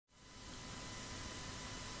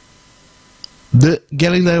The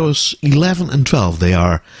Galileos 11 and 12, they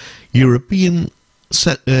are European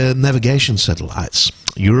navigation satellites.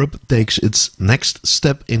 Europe takes its next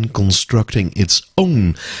step in constructing its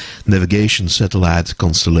own navigation satellite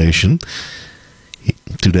constellation.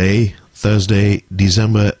 Today, Thursday,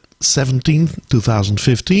 December 17th,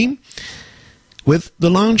 2015, with the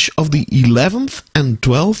launch of the 11th and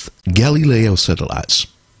 12th Galileo satellites.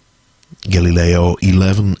 Galileo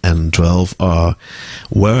 11 and 12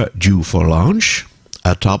 were due for launch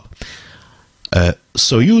atop a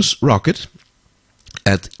Soyuz rocket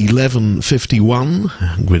at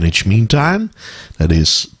 11:51 Greenwich Mean Time, that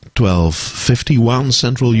is 12:51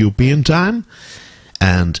 Central European Time,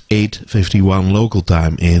 and 8:51 local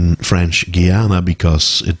time in French Guiana,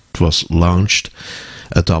 because it was launched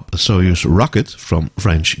atop a Soyuz rocket from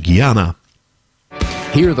French Guiana.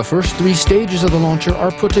 Here, the first 3 stages of the launcher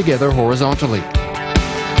are put together horizontally.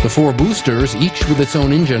 The 4 boosters, each with its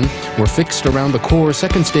own engine, were fixed around the core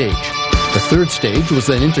second stage. The third stage was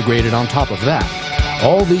then integrated on top of that.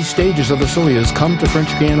 All these stages of the Soyuz come to French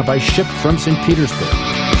Guiana by ship from St. Petersburg.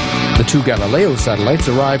 The 2 Galileo satellites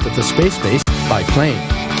arrived at the space base by plane.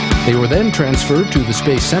 They were then transferred to the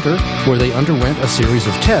Space Center, where they underwent a series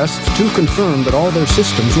of tests to confirm that all their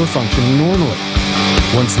systems were functioning normally.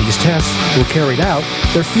 Once these tests were carried out,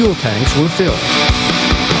 their fuel tanks were filled.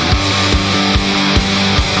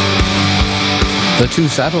 The 2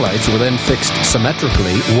 satellites were then fixed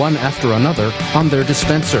symmetrically, one after another, on their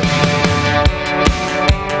dispenser.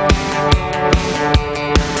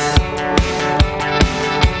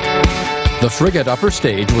 The frigate upper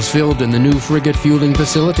stage was filled in the new frigate fueling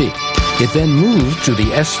facility. It then moved to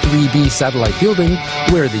the S3B satellite building,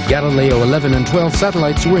 where the Galileo 11 and 12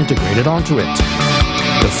 satellites were integrated onto it.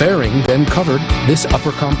 The fairing then covered this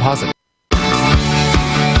upper composite.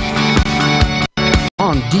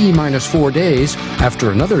 On D-4 days, after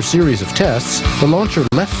another series of tests, the launcher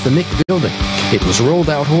left the MIC building. It was rolled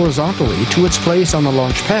out horizontally to its place on the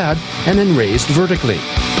launch pad and then raised vertically.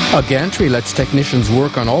 A gantry lets technicians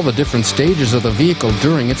work on all the different stages of the vehicle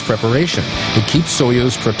during its preparation. It keeps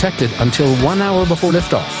Soyuz protected until 1 hour before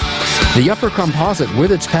liftoff. The upper composite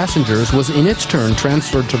with its passengers was in its turn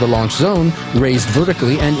transferred to the launch zone, raised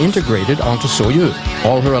vertically and integrated onto Soyuz.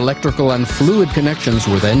 All her electrical and fluid connections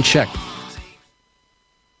were then checked.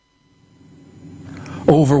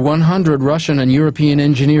 Over 100 Russian and European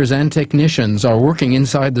engineers and technicians are working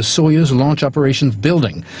inside the Soyuz Launch Operations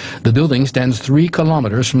building. The building stands 3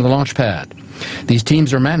 kilometers from the launch pad. These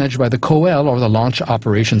teams are managed by the COEL, or the Launch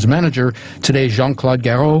Operations Manager, today Jean-Claude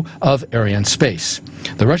Garot of Arianespace.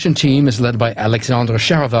 The Russian team is led by Alexander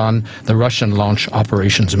Sharavan, the Russian Launch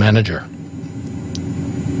Operations Manager.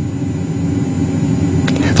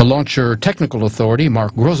 The Launcher Technical Authority,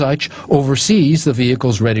 Mark Grozich, oversees the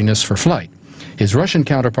vehicle's readiness for flight. His Russian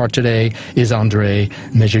counterpart today is Andrei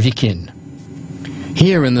Mezhevikin.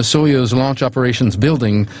 Here in the Soyuz Launch Operations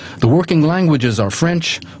building, the working languages are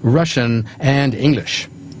French, Russian, and English.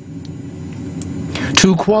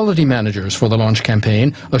 2 quality managers for the launch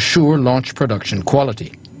campaign assure launch production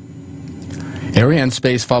quality.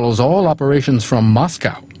 Arianespace follows all operations from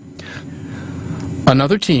Moscow.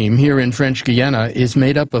 Another team here in French Guiana is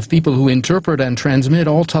made up of people who interpret and transmit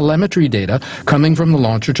all telemetry data coming from the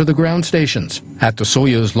launcher to the ground stations. At the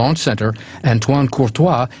Soyuz Launch Center, Antoine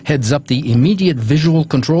Courtois heads up the immediate visual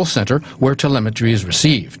control center where telemetry is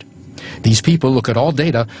received. These people look at all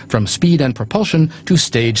data from speed and propulsion to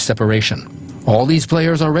stage separation. All these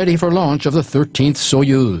players are ready for launch of the 13th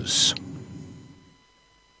Soyuz.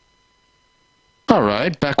 All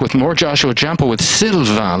right, back with more. Joshua Jampo with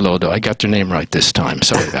Sylvain Lodo. I got your name right this time.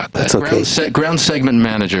 Sorry about that. That's okay. Ground segment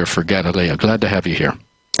manager for Galileo. Glad to have you here.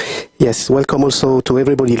 Yes, welcome also to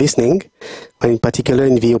everybody listening, and in particular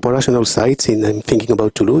in the operational sites. I'm thinking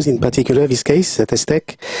about Toulouse, in particular this case at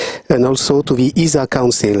ESTEC, and also to the ESA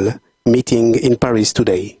Council meeting in Paris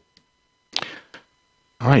today.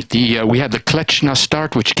 All right, we had the Klechna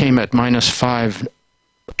start, which came at -5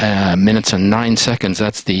 minutes and 9 seconds.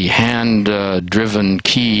 That's the hand-driven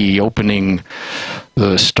key opening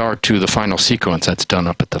the start to the final sequence. That's done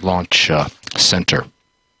up at the launch center.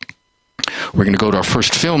 We're going to go to our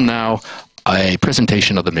first film now, a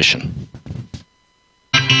presentation of the mission.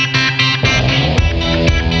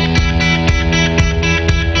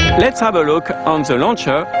 Let's have a look on the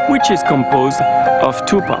launcher, which is composed of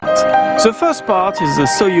 2 parts. The first part is the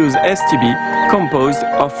Soyuz STB, composed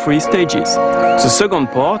of 3 stages. The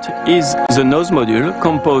second part is the nose module,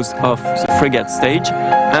 composed of the frigate stage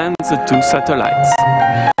and the 2 satellites.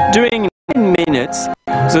 During 9 minutes,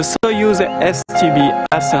 the Soyuz STB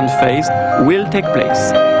ascent phase will take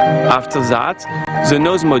place. After that, the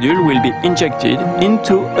nose module will be injected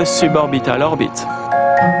into a suborbital orbit.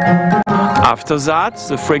 After that,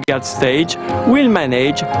 the frigate stage will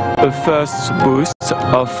manage a first boost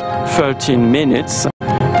of 13 minutes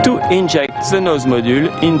to inject the nose module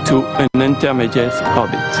into an intermediate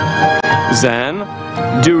orbit. Then,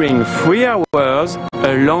 during 3 hours,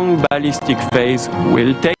 a long ballistic phase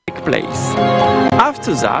will take place.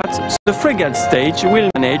 After that, the frigate stage will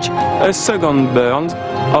manage a second burn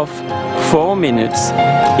of 4 minutes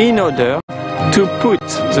in order to put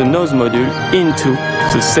the nose module into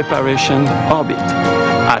the separation orbit.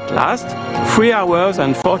 At last, 3 hours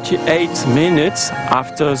and 48 minutes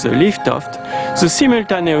after the liftoff, the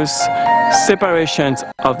simultaneous separations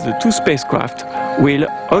of the two spacecraft will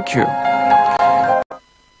occur.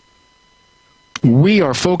 We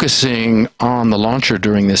are focusing on the launcher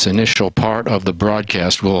during this initial part of the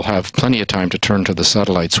broadcast. We'll have plenty of time to turn to the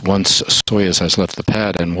satellites once Soyuz has left the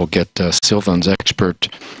pad, and we'll get Sylvain's expert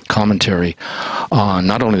commentary on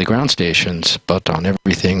not only the ground stations, but on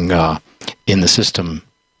everything in the system,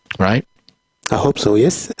 right? I hope so,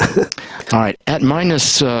 yes. All right. At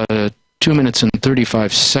minus 2 minutes and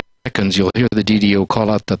 35 seconds, you'll hear the DDO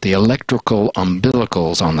call out that the electrical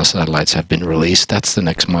umbilicals on the satellites have been released. That's the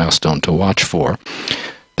next milestone to watch for.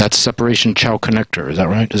 That's separation chow connector. Is that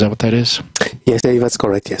right? Is that what that is? Yes, Dave, that's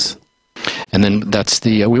correct, yes. And then that's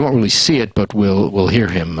the, we won't really see it, but we'll hear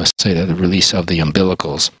him say that the release of the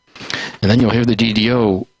umbilicals. And then you'll hear the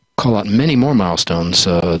DDO call out many more milestones,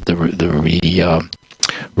 the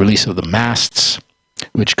release of the masts,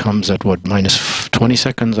 which comes at, what, minus 20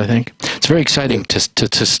 seconds, I think. It's very exciting to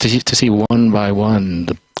see one by one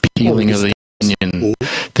the peeling of the onion,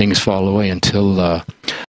 things fall away until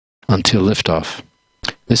liftoff.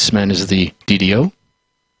 This man is the DDO.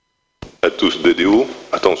 À tous DDO,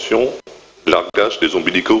 attention, largage des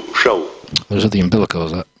ombilicaux, ciao. Those are the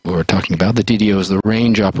umbilicals that we were talking about. The DDO is the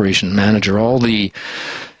range operation manager. All the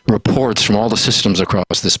reports from all the systems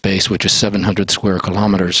across the space, which is 700 square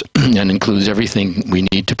kilometers, and includes everything we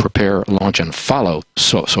need to prepare, launch, and follow.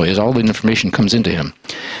 So all the information comes into him,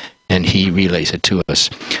 and he relays it to us.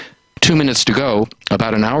 2 minutes to go.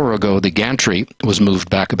 About an hour ago, the gantry was moved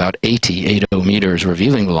back about 80 meters,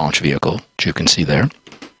 revealing the launch vehicle, which you can see there.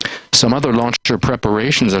 Some other launcher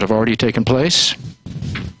preparations that have already taken place.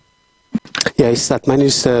 Yes, at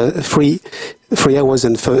minus 3 hours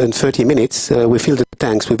and 30 minutes, we filled the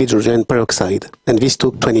tanks with hydrogen peroxide, and this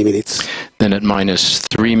took 20 minutes. Then at minus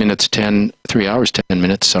 3 hours, 10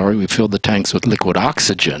 minutes, sorry, we filled the tanks with liquid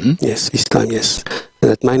oxygen. Yes, this time, yes.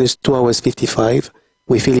 And at minus 2 hours 55,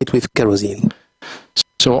 we fill it with kerosene.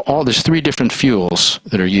 So there's 3 different fuels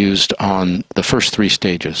that are used on the first 3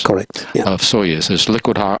 stages. Correct. Yeah. Of Soyuz. There's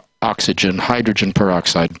liquid oxygen, hydrogen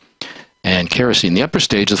peroxide, and kerosene. The upper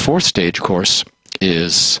stage, the 4th stage, of course,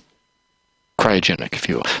 is cryogenic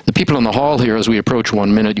fuel. The people in the hall here, as we approach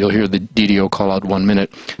 1 minute, you'll hear the DDO call out 1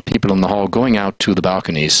 minute. People in the hall going out to the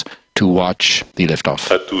balconies to watch the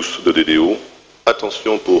liftoff. À tous de DDO,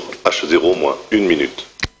 attention pour H0 moins 1 minute.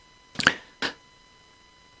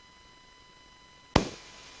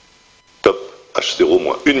 Top, H0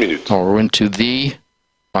 moins 1 minute. We're into the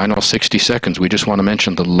final 60 seconds. We just want to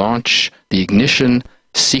mention the launch, the ignition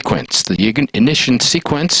sequence. The ignition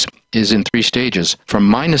sequence is in 3 stages. From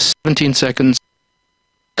minus 17 seconds,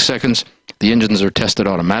 the engines are tested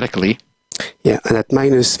automatically. Yeah, and at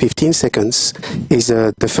minus 15 seconds is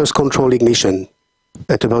the first control ignition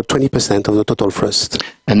at about 20% of the total thrust.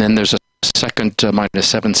 And then there's a second minus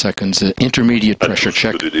 7 seconds intermediate pressure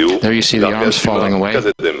check. There you see the arms falling away.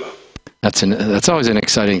 That's always an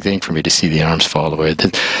exciting thing for me to see the arms fall away.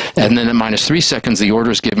 And then at minus 3 seconds, the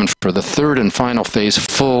order is given for the 3rd and final phase,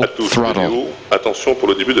 full throttle. Attention pour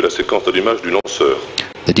le début de la séquence d'allumage du lanceur.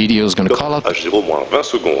 The DDO is going to call up H0 moins 20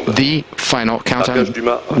 secondes. the final countdown.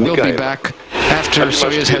 We'll be back after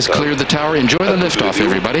Soyuz has cleared the tower. Enjoy the liftoff,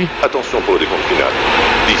 everybody. Attention pour le décompte final.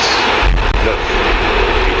 10, 9,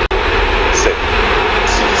 8, 7,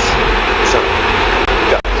 6, 5,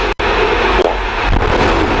 4, 3,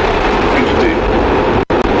 unité.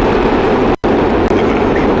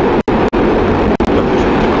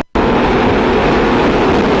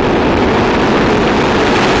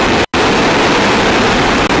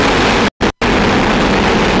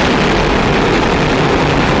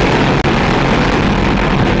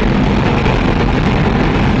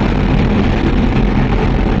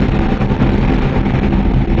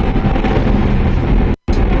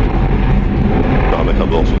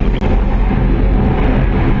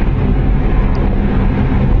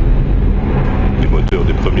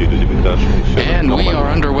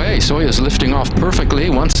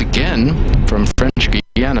 once again from French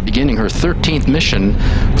Guiana, beginning her 13th mission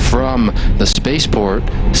from the spaceport.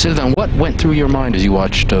 Sylvain, what went through your mind as you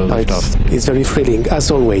watched liftoff? It's very thrilling, as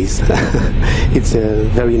always. It's a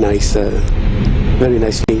very nice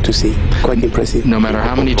thing to see. Quite impressive. No matter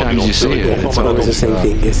how many times you see it, Yeah, it's always the same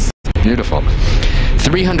thing, yes. Beautiful.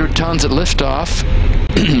 300 tons at liftoff,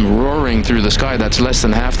 roaring through the sky. That's less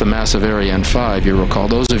than half the mass of Ariane 5, you recall.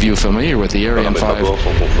 Those of you familiar with the Ariane 5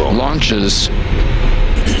 launches,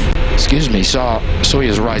 saw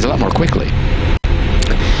Soyuz rise a lot more quickly.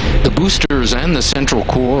 The boosters and the central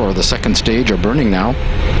core, or the second stage, are burning now.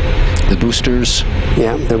 The boosters?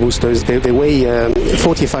 Yeah, the boosters, they weigh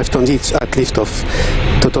 45 tons each at liftoff.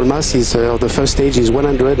 Total mass is, of the first stage is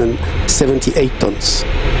 178 tons.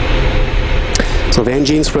 So the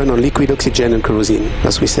engines run on liquid oxygen and kerosene,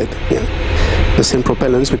 as we said. Yeah, the same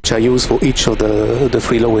propellants which are used for each of the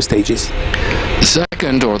three lower stages. The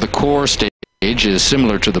second, or the core stage, is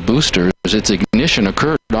similar to the boosters. Its ignition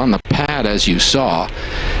occurred on the pad, as you saw.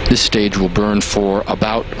 This stage will burn for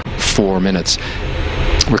about 4 minutes.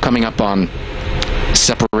 We're coming up on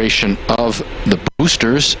separation of the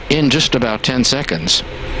boosters in just about 10 seconds.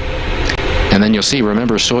 And then you'll see,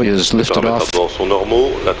 remember, Soyuz lifted off. The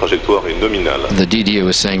DDO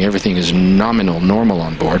is saying everything is normal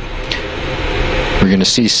on board. We're going to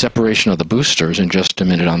see separation of the boosters in just a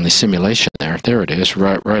minute on the simulation there. There it is,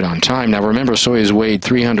 right on time. Now remember, Soyuz weighed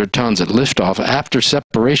 300 tons at liftoff. After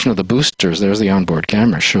separation of the boosters, there's the onboard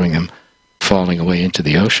camera showing them falling away into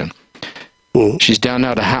the ocean. She's down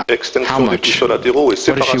now to how much? What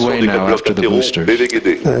does she weigh now after the boosters?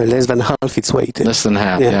 Less than half its weight. Less than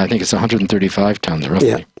half, yeah. I think it's 135 tons, roughly.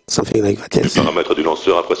 Yeah, something like that, yes. Les paramètres du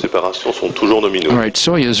lanceur après séparation sont toujours nominaux. All right,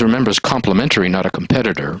 Soyuz, remember, is complementary, not a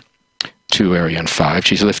competitor to Ariane 5.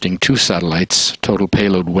 She's lifting 2 satellites, total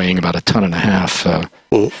payload weighing about 1.5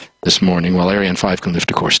 tons this morning, while Ariane 5 can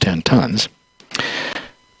lift, of course, 10 tons.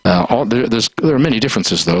 There are many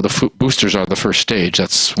differences, though. The boosters are the first stage.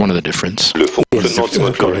 That's one of the differences.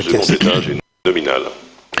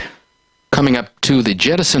 Coming up to the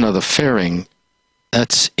jettison of the fairing,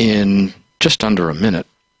 that's in just under a minute.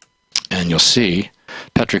 And you'll see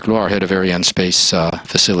Patrick Loire, head of Arianespace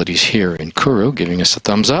facilities here in Kourou, giving us a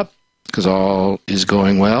thumbs up, because all is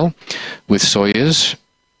going well with Soyuz.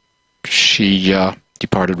 She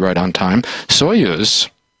departed right on time. Soyuz,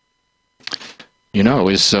 you know,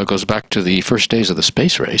 goes back to the first days of the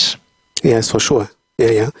space race. Yes, for sure.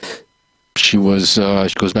 Yeah. She goes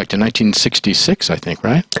back to 1966, I think,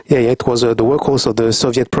 right? Yeah, it was the workhorse of the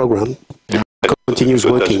Soviet program. Yeah. It continues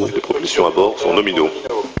working.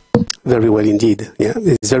 Very well indeed. Yeah,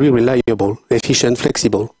 it's very reliable, efficient,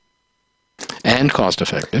 flexible. And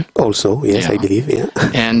cost-effective. Also, yes, yeah. I believe, yeah.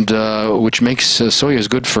 And which makes Soyuz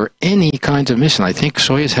good for any kind of mission. I think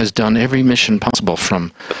Soyuz has done every mission possible,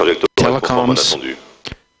 from telecoms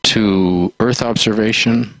to Earth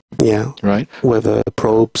observation. Yeah. Right? Weather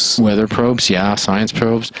probes. Weather probes, yeah. Science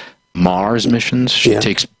probes. Mars missions. She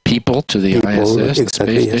takes people to the ISS,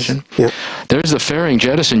 exactly, the space station. Yeah. There's the fairing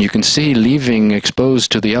jettison. You can see leaving exposed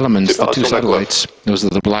to the elements, the 2 satellites. Those are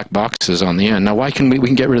the black boxes on the end. Now, why can we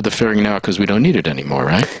can get rid of the fairing now, because we don't need it anymore,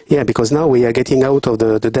 right? Yeah, because now we are getting out of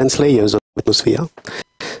the dense layers of the atmosphere.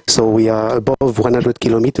 So we are above 100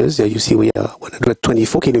 kilometers. You see, we are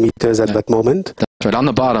 124 kilometers at that moment. That's right. On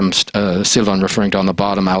the bottom, Sylvain referring to on the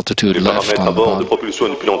bottom altitude left, on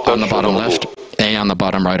the bottom left, and on the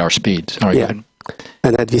bottom right, our speeds. All right, yeah.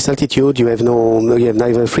 And at this altitude, you have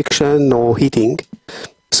neither friction nor heating.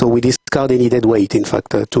 So we discard any dead weight, in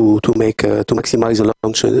fact, to maximize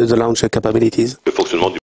the launch capabilities.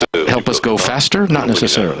 Help us go faster? Not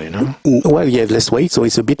necessarily, no? Well, you have less weight, so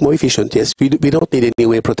it's a bit more efficient, yes. We don't need any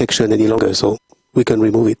weight protection any longer, so we can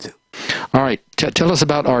remove it. All right. Tell us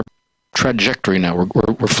about our trajectory now.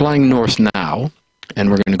 We're flying north now, and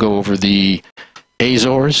we're going to go over the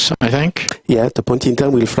Azores, I think? Yeah, at the point in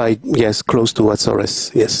time we'll fly, yes, close to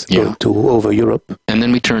Azores, yes, yeah. over Europe. And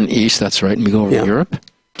then we turn east, that's right, and we go over Europe.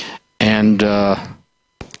 And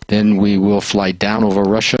then we will fly down over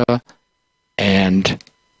Russia and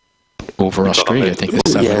over Australia, I think.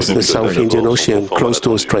 Yes, the South Indian Ocean, close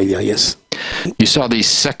to Australia, yes. You saw the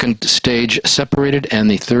second stage separated and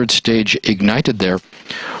the third stage ignited there.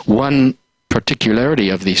 One particularity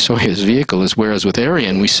of the Soyuz vehicle is, whereas with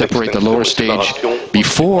Ariane we separate the lower stage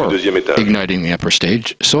before igniting the upper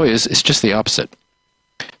stage, Soyuz is just the opposite.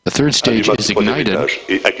 The third stage is ignited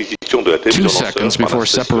 2 seconds before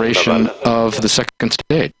separation of the second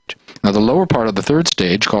stage. Now the lower part of the third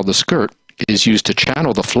stage, called the skirt, is used to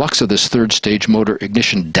channel the flux of this third stage motor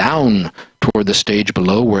ignition down toward the stage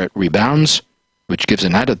below, where it rebounds, which gives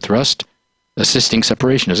an added thrust, assisting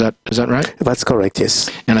separation. Is that right? That's correct, yes.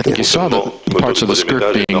 And I think you saw the parts of the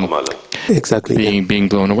skirt being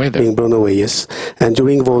blown away there. Being blown away, yes. And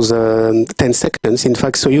during those 10 seconds, in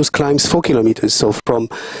fact, Soyuz climbs 4 kilometers, so from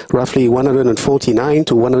roughly 149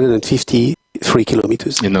 to 153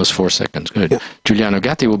 kilometers. In those 4 seconds, good. Yeah. Giuliano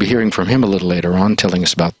Gatti, will be hearing from him a little later on, telling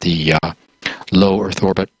us about the low Earth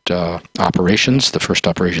orbit operations, the first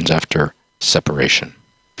operations after separation.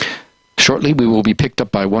 Shortly, we will be picked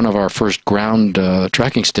up by one of our first ground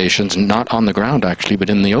tracking stations, not on the ground actually,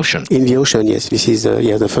 but in the ocean. In the ocean, yes. This is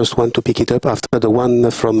the first one to pick it up after the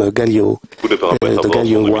one from Galileo, the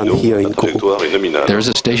Galileo one here in Kourou. There's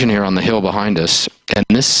a station here on the hill behind us, and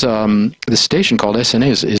this station called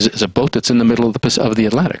SNA is a boat that's in the middle of the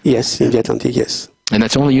Atlantic. Yes, in the Atlantic, yes. And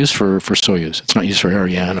that's only used for Soyuz. It's not used for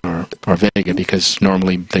Ariane or Vega because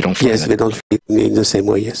normally they don't fly. Yes, they don't fly in the same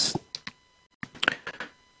way, yes.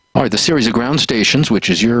 All right, the series of ground stations, which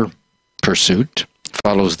is your pursuit,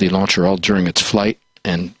 follows the launcher all during its flight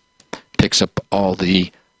and picks up all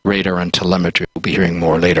the radar and telemetry. We'll be hearing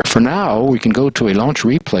more later. For now, we can go to a launch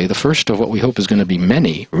replay, the first of what we hope is going to be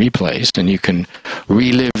many replays, and you can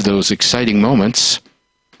relive those exciting moments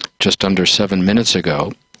just under 7 minutes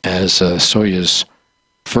ago as Soyuz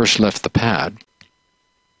first left the pad.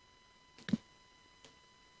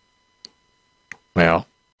 Well,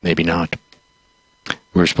 maybe not.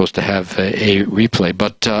 We're supposed to have a replay,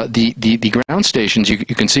 but the ground stations, you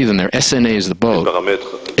can see them there. SNA is the boat.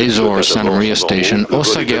 Azor, Santa Maria Station.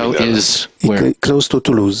 Osagel is where? Close to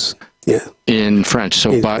Toulouse, yeah. In French.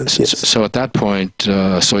 So, so at that point,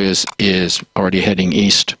 Soyuz is already heading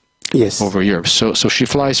east. Yes. Over Europe. So she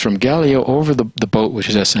flies from Galileo over the boat, which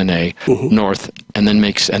is SNA, north, and then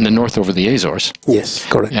north over the Azores. Yes,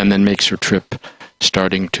 correct. And then makes her trip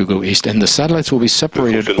starting to go east. And the satellites will be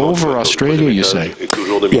separated over Australia, you say?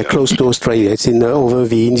 Yeah, close to Australia. It's over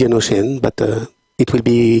the Indian Ocean, but it will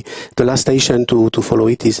be the last station to follow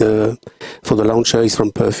it is for the launcher is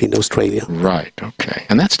from Perth in Australia. Right, okay.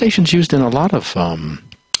 And that station's used in a lot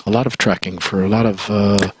of tracking for a lot of...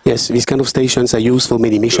 Yes, these kind of stations are used for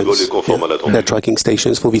many missions. They're tracking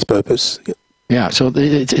stations for this purpose. Yeah. Yeah, so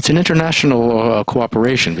it's an international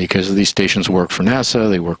cooperation because these stations work for NASA,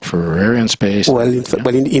 they work for Arianespace.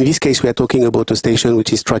 Well, in this case, we are talking about a station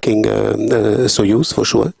which is tracking Soyuz, for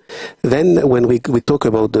sure. Then, when we talk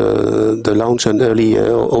about the launch and early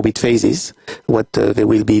orbit phases, what they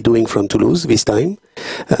will be doing from Toulouse this time,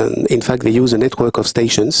 in fact, they use a network of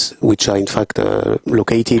stations which are, in fact,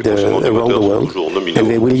 located around the world, and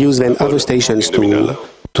they will use then other stations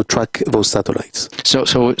to track those satellites. So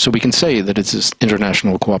we can say that it's this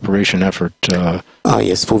international cooperation effort.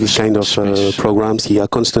 Yes, for this kind of programs, you are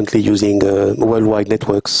constantly using worldwide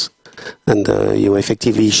networks, and you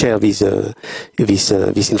effectively share this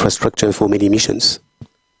infrastructure for many missions.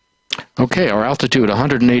 Okay, our altitude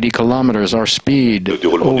 180 kilometers, our speed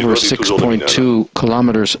over 6.2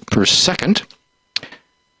 kilometers per second.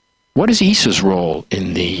 What is ESA's role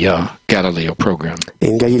in the Galileo program?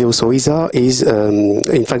 In Galileo, so ESA is,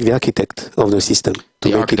 in fact, the architect of the system.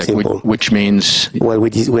 The architect, which means? Well, we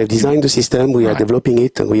have designed the system, we are developing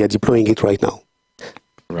it, and we are deploying it right now.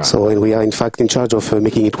 Right. So, and we are, in fact, in charge of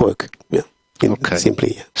making it work. Yeah.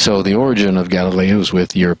 Simply. Yeah. So the origin of Galileo is with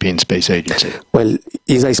the European Space Agency. Well,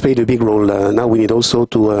 ESA has played a big role. Now we need also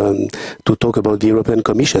to talk about the European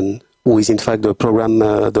Commission, who is in fact the program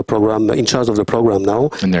in charge of the program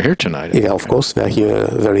now. And they're here tonight. Yeah, of course, they're here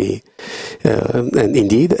and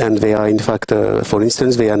indeed, and they are in fact, for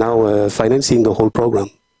instance, they are now financing the whole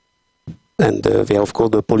program, and they are of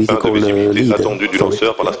course the political lead.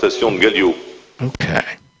 Okay.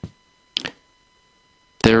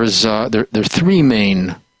 There are three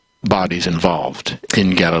main bodies involved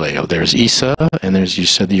in Galileo. There's ESA, and there's, you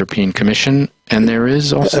said, the European Commission, and there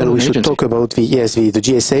is also and we should talk about the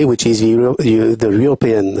GSA, which is the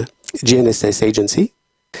European GNSS agency.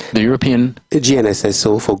 The European GNSS,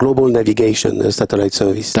 so for Global Navigation Satellite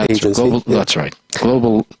Service Agency. Global, yeah. That's right.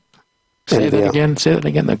 Global. Say that again. Say that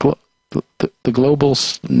again. The Global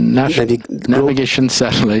Navigation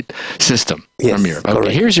Satellite System from Europe. Okay,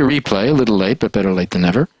 correct. Here's your replay, a little late, but better late than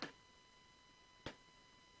never.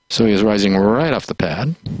 So he is rising right off the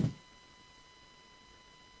pad,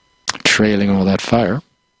 trailing all that fire.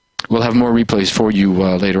 We'll have more replays for you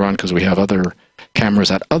later on because we have other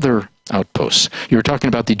cameras at other outposts. You were talking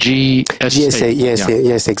about the GSA.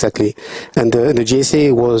 Yes, exactly. And the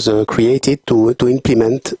GSA was created to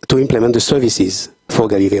implement the services for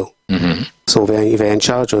Galileo. Mm-hmm. So they're in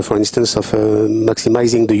charge, for instance, of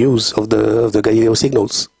maximizing the use of the Galileo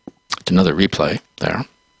signals. It's another replay there,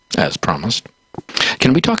 as promised.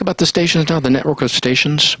 Can we talk about the stations now, the network of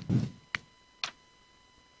stations?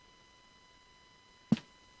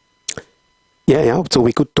 Yeah. So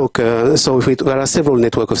we could talk. There are several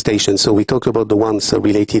network of stations. So we talked about the ones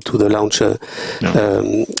related to the launcher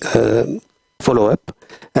follow-up,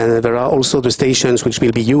 and there are also the stations which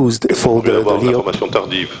will be used for the LEO. L'information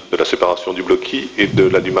tardive de la séparation du bloquis et de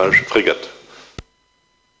l'allumage frégate.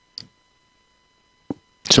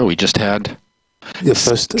 So we just had The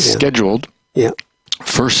first scheduled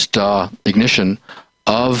first ignition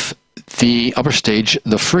of the upper stage,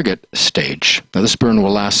 the frigate stage. Now this burn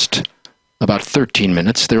will last about 13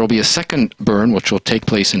 minutes. There will be a second burn which will take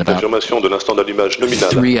place in about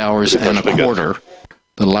 3 hours and a quarter.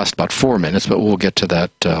 It'll last about 4 minutes, but we'll get to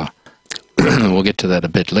that. We'll get to that a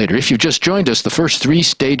bit later. If you've just joined us, the first 3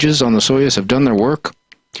 stages on the Soyuz have done their work.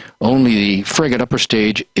 Only the frigate upper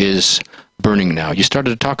stage is burning now. You started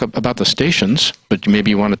to talk about the stations, but maybe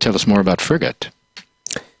you want to tell us more about frigate.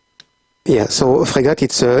 Yeah, so frigate,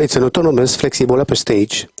 it's an autonomous, flexible upper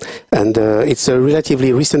stage, and it's a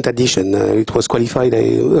relatively recent addition. It was qualified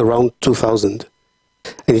around 2000,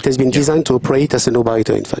 and it has been designed to operate as an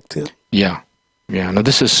orbiter, in fact. Yeah. Now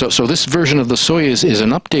this is so this version of the Soyuz is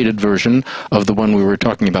an updated version of the one we were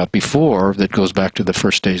talking about before that goes back to the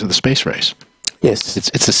first days of the space race. Yes.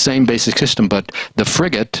 It's the same basic system, but the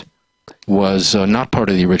frigate was not part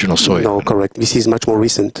of the original Soyuz. No, correct. This is much more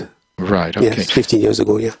recent. Right, okay. Yes, 15 years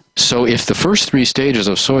ago, yeah. So if the first 3 stages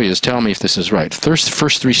of Soyuz, tell me if this is right,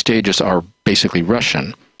 first 3 stages are basically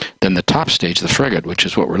Russian, then the top stage, the frigate, which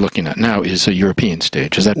is what we're looking at now, is a European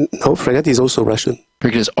stage. Is that? No, frigate is also Russian.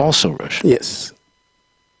 Frigate is also Russian? Yes.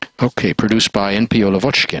 Okay, produced by NPO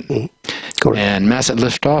Lavochkin. Correct. And mass at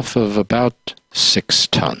liftoff of about 6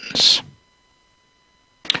 tons.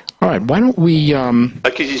 All right, why don't we...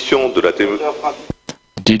 Acquisition de la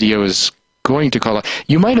Didio is going to call it.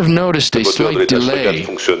 You might have noticed a slight delay.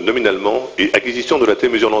 Fonctionne nominalement et acquisition de la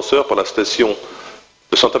télémesure lanceur par la station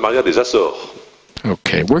de Santa Maria des Açores.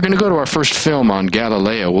 Okay, we're going to go to our first film on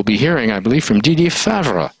Galileo. We'll be hearing, I believe, from Didier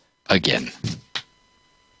Favre again.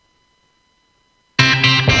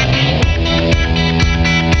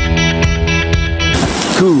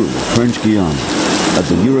 Kourou, French Guiana. At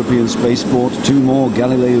the European spaceport, 2 more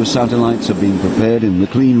Galileo satellites are being prepared in the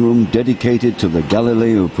clean room dedicated to the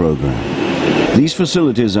Galileo program. These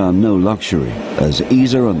facilities are no luxury, as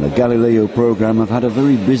ESA and the Galileo program have had a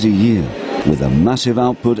very busy year, with a massive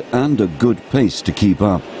output and a good pace to keep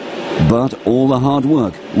up. But all the hard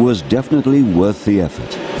work was definitely worth the effort.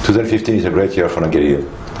 2015 is a great year for Galileo.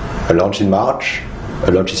 A launch in March,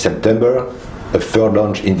 a launch in September, a third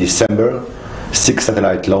launch in December, 6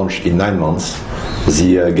 satellite launch in 9 months.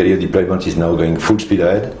 The Galileo deployment is now going full speed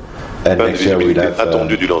ahead, and next year we'll have not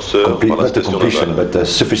a completion, but a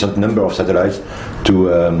sufficient number of satellites to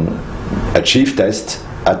achieve tests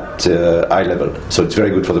at high level. So it's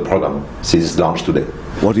very good for the program, this launch today.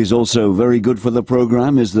 What is also very good for the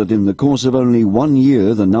program is that in the course of only 1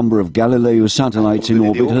 year, the number of Galileo satellites in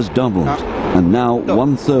orbit has doubled. And now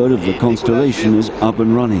 1/3 of the constellation is up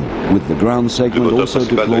and running, with the ground segment also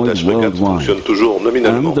deployed worldwide.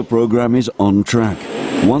 And the program is on track.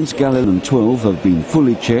 Once Galileo 12 have been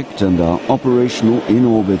fully checked and are operational in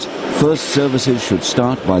orbit, first services should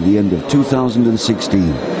start by the end of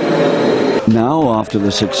 2016. Now, after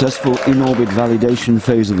the successful in-orbit validation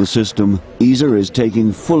phase of the system, ESA is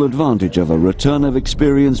taking full advantage of a return of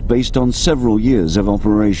experience based on several years of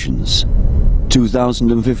operations.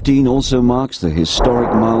 2015 also marks the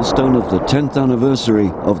historic milestone of the 10th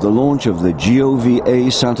anniversary of the launch of the GOV-A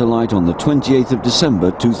satellite on the 28th of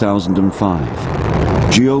December 2005.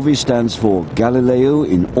 GOV stands for Galileo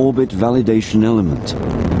in Orbit Validation Element.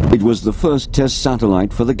 It was the first test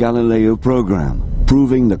satellite for the Galileo program,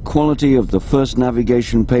 proving the quality of the first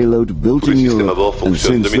navigation payload built in Europe, and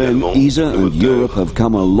since then ESA and Europe have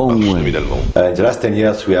come a long way. In the last 10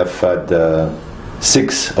 years we have had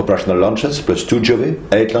 6 operational launches, plus 2 GOV,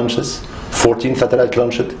 8 launches, 14 satellite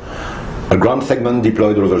launched, a ground segment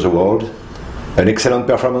deployed all over the world, an excellent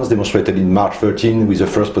performance demonstrated in March 13 with the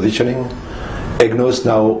first positioning, EGNOS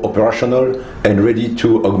now operational and ready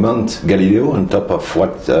to augment Galileo on top of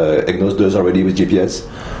what EGNOS does already with GPS.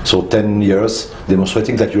 So 10 years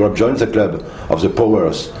demonstrating that Europe joins the club of the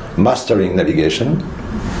powers mastering navigation.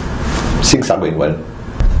 Things are going well.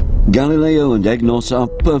 Galileo and EGNOS are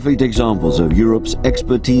perfect examples of Europe's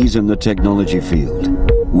expertise in the technology field,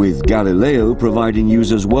 with Galileo providing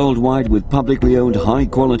users worldwide with publicly owned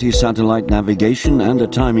high-quality satellite navigation and a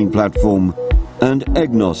timing platform, and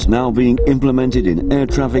EGNOS now being implemented in air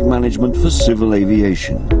traffic management for civil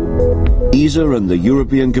aviation. ESA and the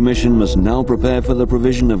European Commission must now prepare for the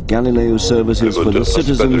provision of Galileo services for the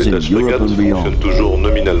citizens in Europe and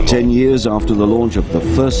beyond. 10 years after the launch of the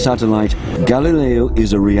first satellite, Galileo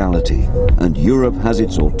is a reality, and Europe has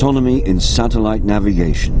its autonomy in satellite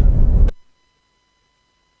navigation.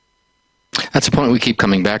 That's a point we keep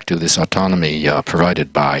coming back to, this autonomy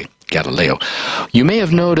provided by Galileo. You may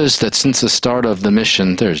have noticed that since the start of the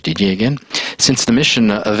mission, there's Didier again, since the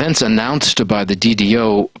mission events announced by the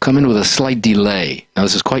DDO come in with a slight delay. Now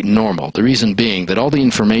this is quite normal, the reason being that all the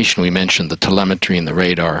information we mentioned, the telemetry and the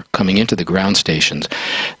radar coming into the ground stations,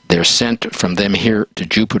 they're sent from them here to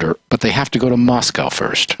Jupiter, but they have to go to Moscow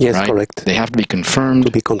first. Yes, right? correct. They have to be confirmed.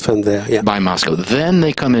 To be confirmed there, yeah. By Moscow. Then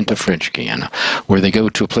they come into French Guiana, where they go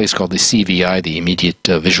to a place called the CVI, the Immediate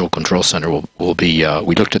Visual Control Center. Will be.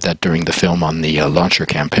 We looked at that during the film on the launcher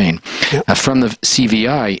campaign. Yep. From the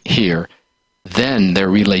CVI here, then they're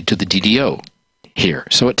relayed to the DDO here.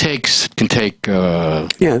 So it can take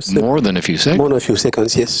yes, more than a few seconds. More than a few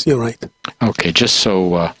seconds, yes, you're right. Okay, just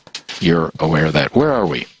so you're aware of that. Where are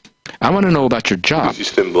we? I want to know about your job.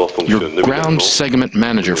 You're ground segment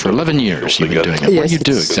manager for 11 years. You've been doing it. Yes, what do you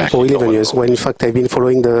do exactly? For 11 years. Well, in fact, I've been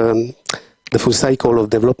following the full cycle of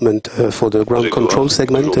development for the ground control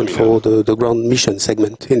segment and for the ground mission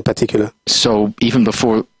segment in particular. So even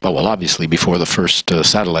before, well, obviously before the first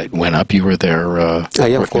satellite went up, you were there yeah,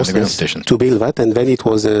 working of course, on the ground yes, station. to build that, and then it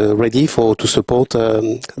was ready to support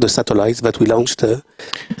the satellites that we launched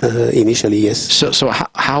initially, yes. So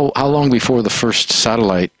how long before the first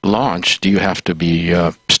satellite launch do you have to be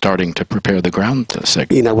starting to prepare the ground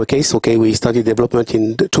segment? In our case, okay, we started development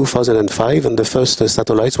in 2005, and the first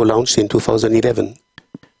satellites were launched in 2011.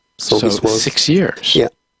 So this was 6 years. Yeah,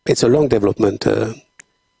 it's a long development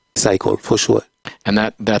cycle for sure.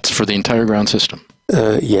 And that's for the entire ground system?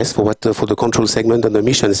 Yes, for the control segment and the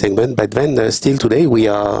mission segment. But then still today we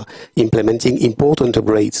are implementing important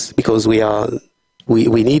upgrades because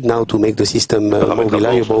we need now to make the system more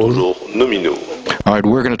reliable. All right,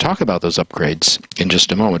 we're going to talk about those upgrades in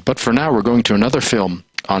just a moment. But for now, we're going to another film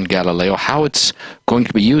on Galileo, how it's going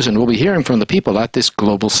to be used, and we'll be hearing from the people at this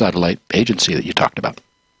global satellite agency that you talked about.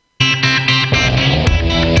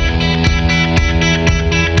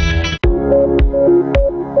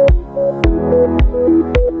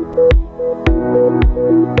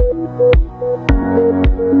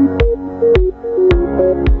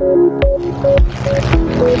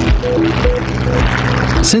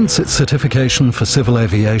 Since its certification for civil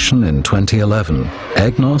aviation in 2011,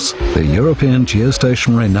 EGNOS, the European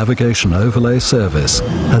Geostationary Navigation Overlay Service,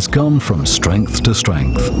 has gone from strength to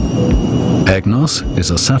strength. EGNOS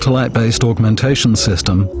is a satellite-based augmentation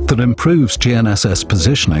system that improves GNSS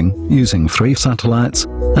positioning using 3 satellites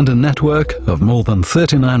and a network of more than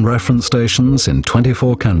 39 reference stations in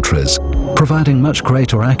 24 countries, providing much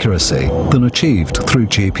greater accuracy than achieved through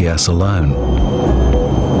GPS alone.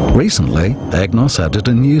 Recently, EGNOS added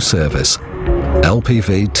a new service,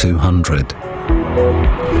 LPV 200.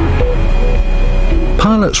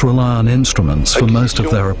 Pilots rely on instruments for most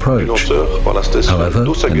of their approach. However,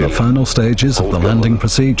 in the final stages of the landing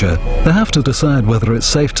procedure, they have to decide whether it's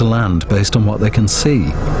safe to land based on what they can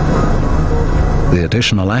see. The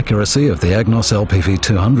additional accuracy of the EGNOS LPV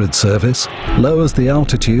 200 service lowers the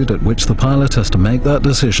altitude at which the pilot has to make that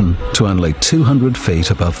decision to only 200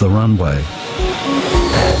 feet above the runway.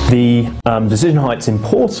 The decision height's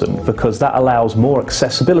important because that allows more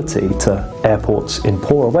accessibility to airports in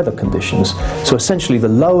poorer weather conditions. So essentially, the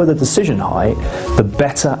lower the decision height, the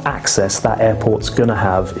better access that airport's going to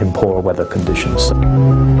have in poorer weather conditions.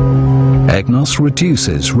 EGNOS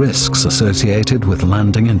reduces risks associated with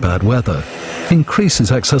landing in bad weather,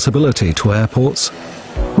 increases accessibility to airports,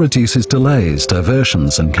 reduces delays,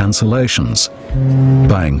 diversions and cancellations.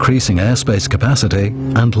 By increasing airspace capacity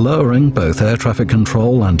and lowering both air traffic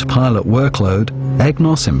control and pilot workload,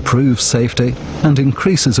 EGNOS improves safety and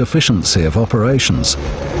increases efficiency of operations,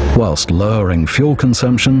 whilst lowering fuel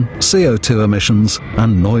consumption, CO2 emissions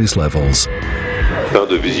and noise levels.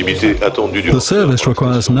 The service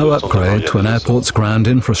requires no upgrade to an airport's ground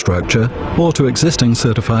infrastructure or to existing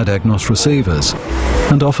certified EGNOS receivers,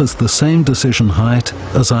 and offers the same decision height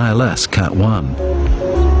as ILS Cat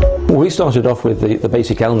 1. We started off with the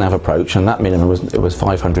basic LNAV approach, and that minimum was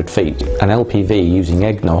 500 feet. An LPV using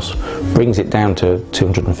EGNOS brings it down to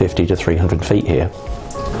 250 to 300 feet here.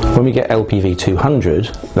 When we get LPV 200,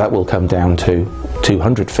 that will come down to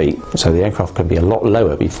 200 feet, so the aircraft can be a lot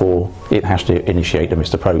lower before it has to initiate a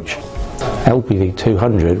missed approach. LPV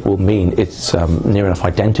 200 will mean it's near enough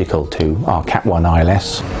identical to our Cat 1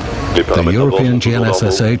 ILS. The European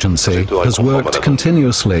GNSS Agency has worked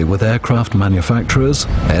continuously with aircraft manufacturers,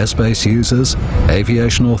 airspace users,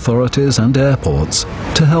 aviation authorities and airports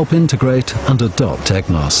to help integrate and adopt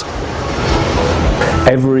EGNOS.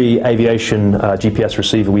 Every aviation GPS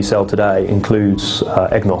receiver we sell today includes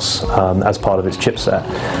EGNOS as part of its chipset.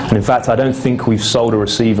 And in fact, I don't think we've sold a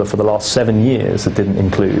receiver for the last 7 years that didn't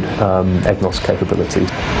include EGNOS capability.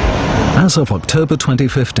 As of October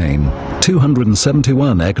 2015,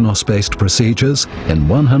 271 EGNOS-based procedures in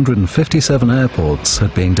 157 airports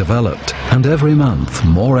had been developed, and every month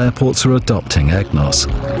more airports are adopting EGNOS.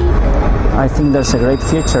 I think there's a great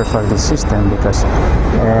future for this system because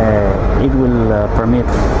it will permit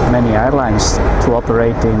many airlines to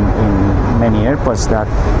operate in many airports that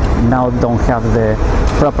now don't have the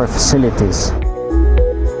proper facilities.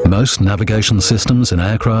 Most navigation systems in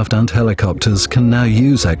aircraft and helicopters can now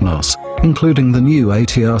use EGNOS, including the new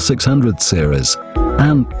ATR 600 series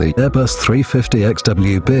and the Airbus 350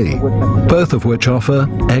 XWB, both of which offer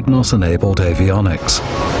EGNOS-enabled avionics.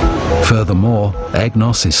 Furthermore,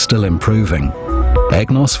 EGNOS is still improving.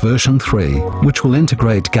 EGNOS version 3, which will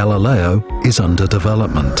integrate Galileo, is under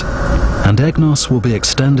development, and EGNOS will be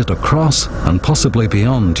extended across and possibly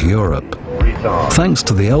beyond Europe. Thanks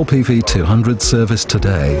to the LPV-200 service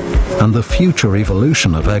today and the future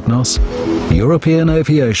evolution of EGNOS, European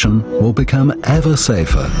aviation will become ever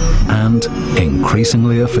safer and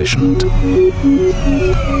increasingly efficient.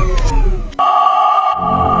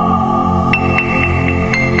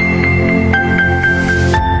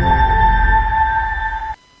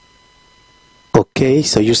 Okay,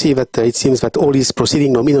 so you see that it seems that all is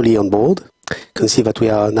proceeding nominally on board. You can see that we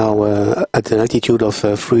are now at an altitude of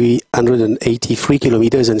 383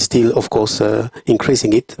 kilometers and still, of course,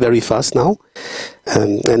 increasing it very fast now.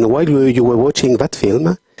 And while you were watching that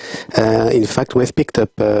film, in fact, we have picked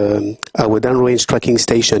up our downrange tracking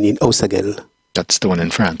station in Osagel. That's the one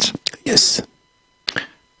in France. Yes.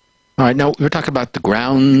 All right, now we're talking about the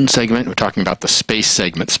ground segment, we're talking about the space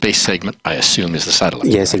segment. Space segment, I assume, is the satellite.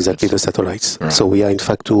 Yes, exactly, the satellites. Right. So we are, in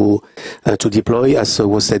fact, to deploy, as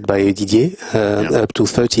was said by Didier, up to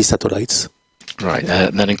 30 satellites. Right,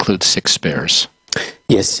 that includes 6 spares.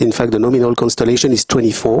 Yes, in fact, the nominal constellation is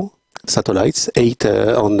 24 satellites, 8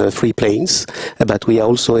 on 3 planes, but we are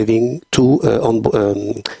also having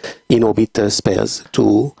 2 in-orbit spares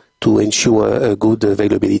to ensure a good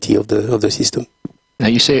availability of the system. Now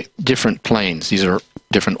you say different planes. These are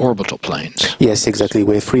different orbital planes. Yes, exactly.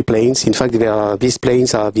 We have 3 planes. In fact, these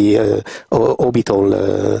planes are the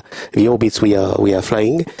orbits we are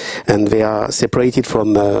flying, and they are separated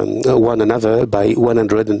from one another by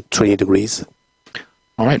 120 degrees.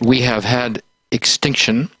 All right. We have had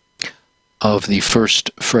extinction of the first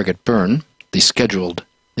frigate burn, the scheduled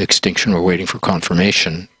extinction. We're waiting for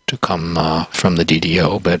confirmation to come from the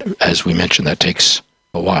DDO, but as we mentioned, that takes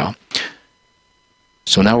a while.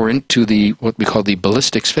 So now we're into what we call the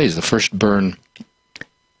ballistics phase. The first burn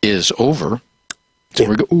is over.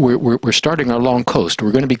 So we're starting our long coast.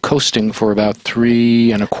 We're going to be coasting for about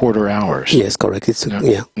 3¼ hours. Yes, correct.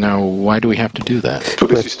 Now, why do we have to do that? Tous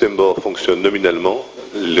les systèmes bord fonctionnent nominalement.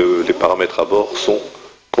 Les paramètres à bord sont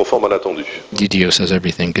conformes à l'attendu. DDO says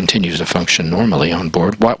everything continues to function normally on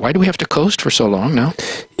board. Why do we have to coast for so long now?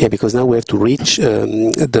 Yeah, because now we have to reach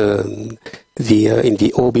in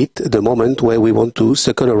the orbit the moment where we want to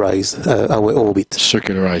circularize our orbit.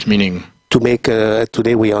 Circularize, meaning? To make,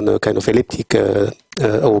 today we are on a kind of elliptic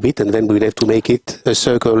orbit, and then we will have to make it a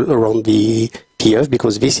circle around the Earth,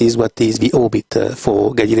 because this is what is the orbit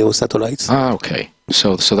for Galileo satellites. Ah, okay.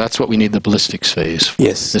 So that's what we need the ballistics phase.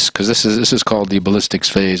 Yes. Because this is called the ballistics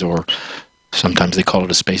phase, or sometimes they call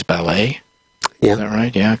it a space ballet. Yeah. Is that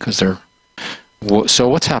right? Yeah, because they're... So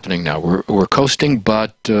what's happening now? We're coasting,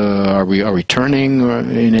 but are we turning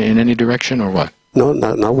in any direction, or what? No,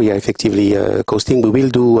 now we are effectively coasting. We will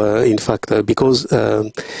do, in fact, because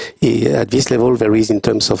at this level there is, in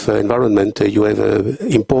terms of environment, you have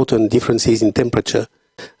important differences in temperature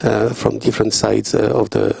from different sides of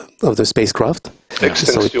the spacecraft.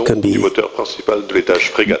 Extinction so it can be... du moteur principal de l'étage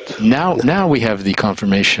frégate. Now we have the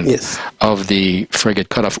confirmation yes. of the frigate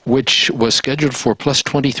cutoff, which was scheduled for plus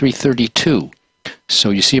 2332. So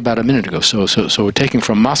you see, about a minute ago. So taking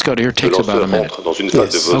from Moscow to here takes about a minute.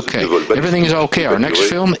 Yes. Okay, everything is okay. Our next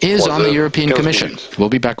film is on the European Commission. We'll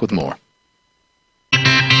be back with more.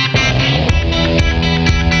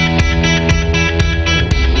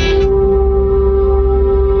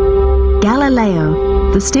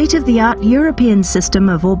 Galileo, the state-of-the-art European system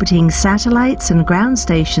of orbiting satellites and ground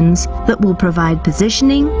stations that will provide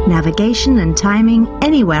positioning, navigation and timing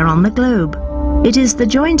anywhere on the globe. It is the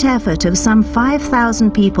joint effort of some 5,000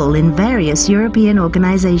 people in various European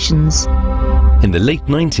organizations. In the late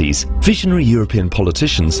 90s, visionary European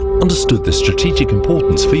politicians understood the strategic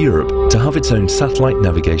importance for Europe to have its own satellite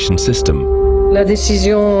navigation system. La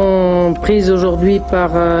décision prise aujourd'hui par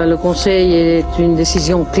le Conseil est une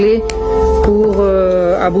décision clé pour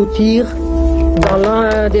aboutir dans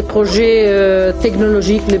l'un des projets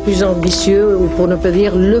technologiques les plus ambitieux, ou pour ne pas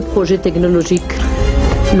dire le projet technologique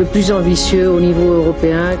le plus ambitieux au niveau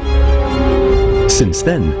européen. Since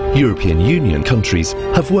then, European Union countries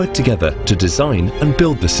have worked together to design and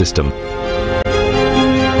build the system.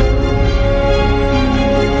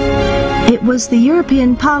 It was the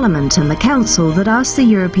European Parliament and the Council that asked the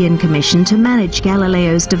European Commission to manage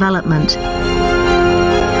Galileo's development.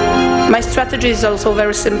 My strategy is also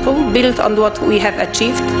very simple, built on what we have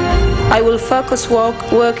achieved. I will focus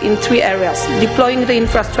work in three areas: deploying the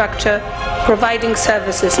infrastructure, providing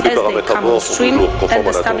services as they come on stream, and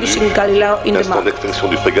establishing Galileo in the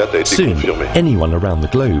market. Soon, anyone around the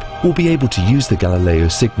globe will be able to use the Galileo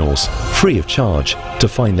signals, free of charge, to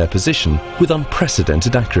find their position with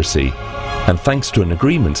unprecedented accuracy. And thanks to an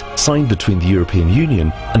agreement signed between the European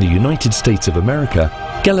Union and the United States of America,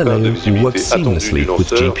 Galileo will work seamlessly with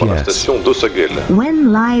GPS.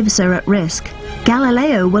 When lives are at risk,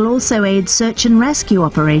 Galileo will also aid search and rescue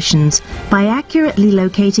operations by accurately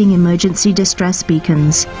locating emergency distress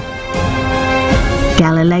beacons.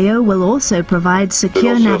 Galileo will also provide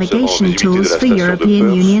secure navigation tools for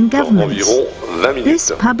European Union governments.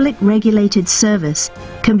 This public regulated service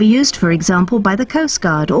can be used, for example, by the Coast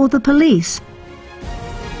Guard or the police.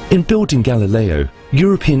 In building Galileo,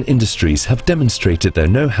 European industries have demonstrated their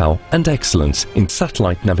know-how and excellence in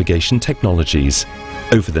satellite navigation technologies.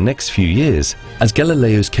 Over the next few years, as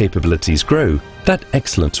Galileo's capabilities grow, that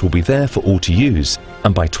excellence will be there for all to use,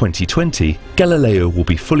 and by 2020, Galileo will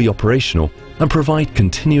be fully operational and provide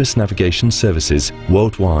continuous navigation services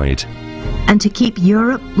worldwide. And to keep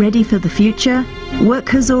Europe ready for the future, work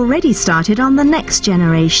has already started on the next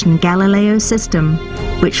generation Galileo system,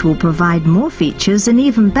 which will provide more features and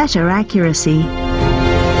even better accuracy.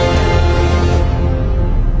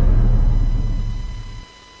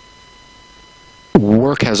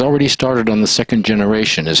 Work has already started on the second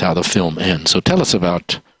generation, is how the film ends. So tell us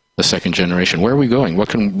about the second generation. Where are we going? What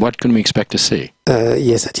can we expect to see?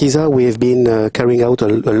 Yes, at ESA we have been carrying out a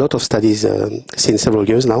lot of studies since several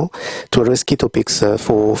years now to address key topics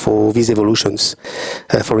for these evolutions.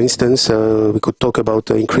 For instance, we could talk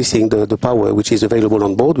about increasing the power which is available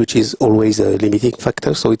on board, which is always a limiting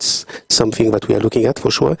factor, so it's something that we are looking at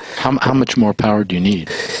for sure. How much more power do you need?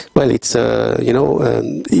 Well, it's,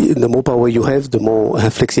 the more power you have, the more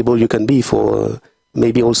flexible you can be for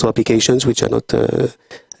maybe also applications which are not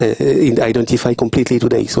identified completely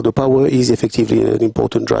today. So the power is effectively an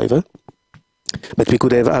important driver. But we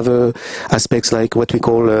could have other aspects like what we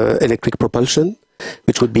call electric propulsion,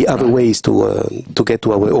 which would be other ways to get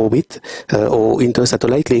to our orbit, or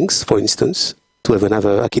inter-satellite links, for instance, to have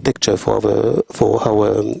another architecture for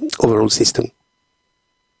our overall system.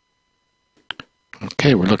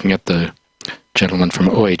 Okay, we're looking at the gentleman from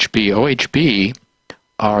OHB. OHB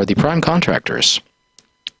are the prime contractors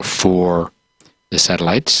for the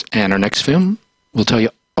satellites, and our next film will tell you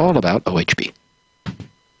all about OHB.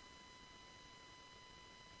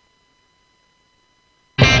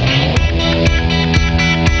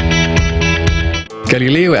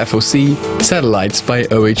 Galileo FOC Satellites by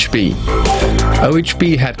OHB.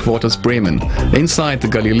 OHB headquarters Bremen, inside the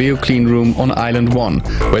Galileo clean room on Island 1,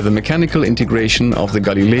 where the mechanical integration of the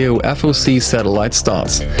Galileo FOC satellite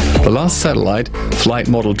starts. The last satellite, Flight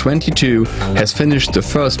Model 22, has finished the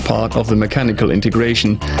first part of the mechanical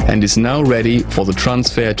integration and is now ready for the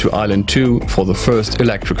transfer to Island 2 for the first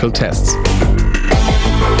electrical tests.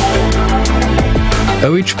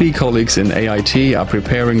 OHB colleagues in AIT are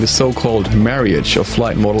preparing the so-called marriage of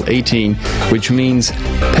Flight Model 18, which means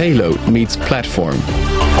payload meets platform.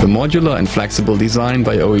 The modular and flexible design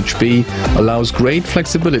by OHB allows great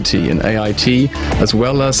flexibility in AIT, as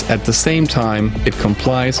well as at the same time it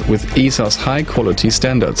complies with ESA's high-quality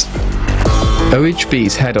standards.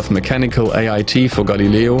 OHB's head of mechanical AIT for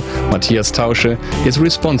Galileo, Matthias Tausche, is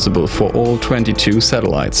responsible for all 22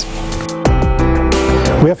 satellites.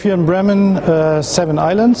 We have here in Bremen 7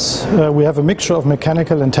 islands. We have a mixture of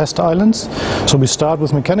mechanical and test islands. So we start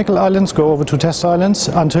with mechanical islands, go over to test islands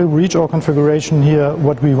until we reach our configuration here,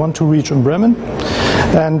 what we want to reach in Bremen.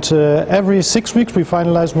 And every 6 weeks we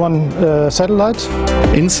finalize one satellite.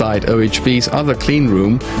 Inside OHB's other clean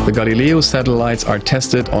room, the Galileo satellites are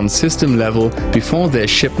tested on system level before their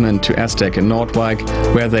shipment to ESTEC in Nordwijk,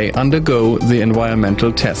 where they undergo the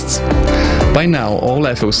environmental tests. By now, all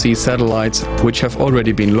FOC satellites which have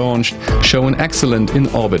already been launched show an excellent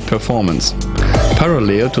in-orbit performance.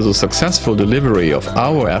 Parallel to the successful delivery of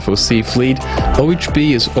our FOC fleet,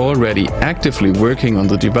 OHB is already actively working on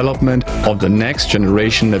the development of the next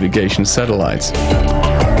generation navigation satellites.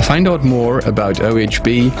 Find out more about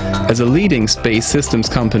OHB as a leading space systems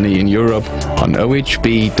company in Europe on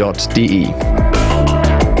ohb.de.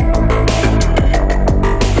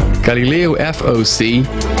 Galileo FOC,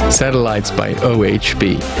 satellites by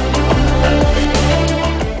OHB.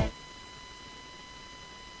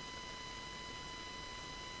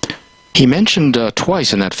 He mentioned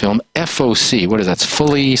twice in that film FOC. What is that? It's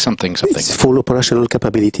fully something. It's full operational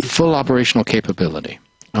capability. Full operational capability.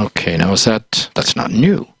 Okay, now that's not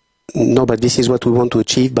new. No, but this is what we want to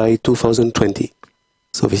achieve by 2020.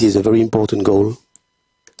 So this is a very important goal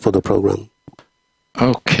for the program.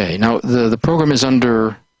 Okay, now the program is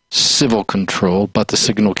under civil control, but the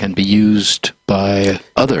signal can be used by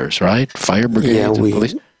others, right? Fire brigades and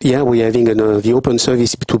police? Yeah, we're having the open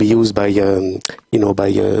service to be used by,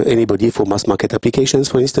 anybody for mass market applications.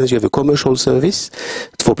 For instance, you have a commercial service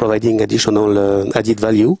for providing additional added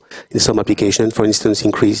value in some application, for instance,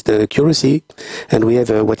 increased accuracy. And we have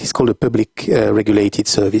what is called a public regulated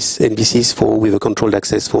service, and this is with a controlled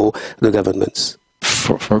access for the governments.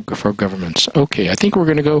 For governments. Okay, I think we're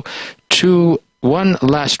going to go to one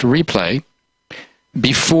last replay.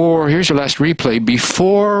 Here's your last replay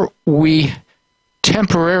before we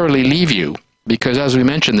temporarily leave you, because as we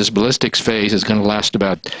mentioned, this ballistics phase is going to last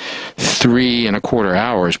about 3¼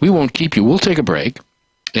 hours. We won't keep you. We'll take a break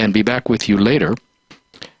and be back with you later.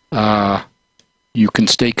 You can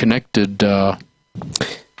stay connected.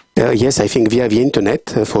 Yes, I think via the internet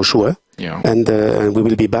for sure. Yeah. And we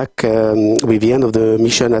will be back with the end of the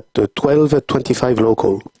mission at 12:25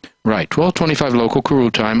 local. Right, 12:25 local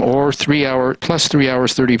Kourou time, or 3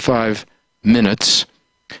 hours 35 minutes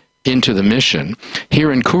into the mission.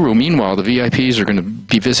 Here in Kourou, meanwhile, the VIPs are going to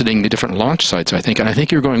be visiting the different launch sites, I think, and I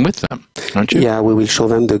think you're going with them, aren't you? Yeah, we will show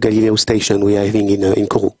them the Galileo station we are having in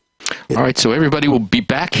Kourou. Yeah. All right, so everybody will be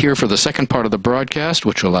back here for the second part of the broadcast,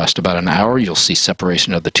 which will last about an hour. You'll see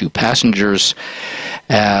separation of the two passengers.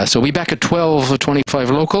 So we'll be back at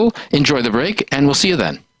 12:25 local. Enjoy the break, and we'll see you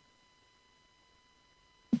then.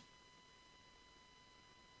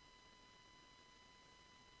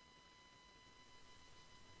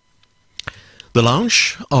 The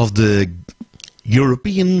launch of the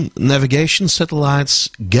European navigation satellites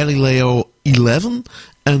Galileo 11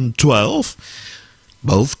 and 12,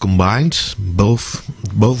 both combined, both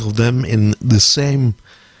of them in the same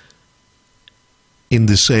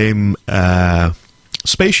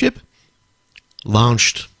spaceship,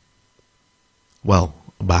 launched, well,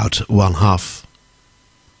 about 1/2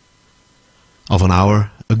 of an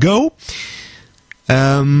hour ago.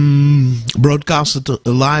 Broadcasted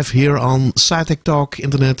live here on SciTech Talk,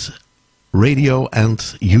 Internet, Radio and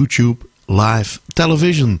YouTube live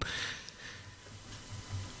television.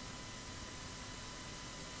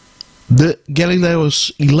 The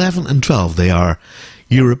Galileos 11 and 12, they are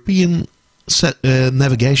European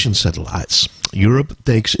navigation satellites. Europe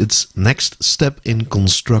takes its next step in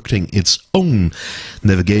constructing its own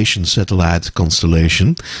navigation satellite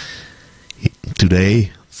constellation.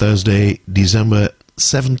 Today, Thursday, December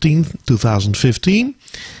 17th, 2015,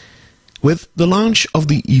 with the launch of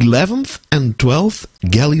the 11th and 12th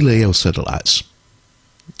Galileo satellites.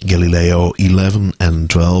 Galileo 11 and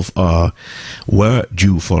 12 were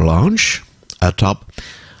due for launch atop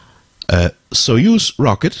a Soyuz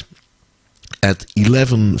rocket at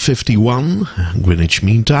 11:51 Greenwich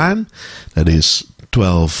Mean Time, that is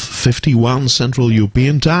 12:51 Central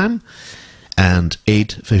European Time, and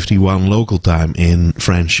 8:51 local time in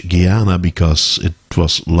French Guiana, because it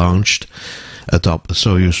was launched atop a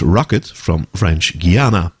Soyuz rocket from French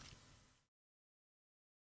Guiana.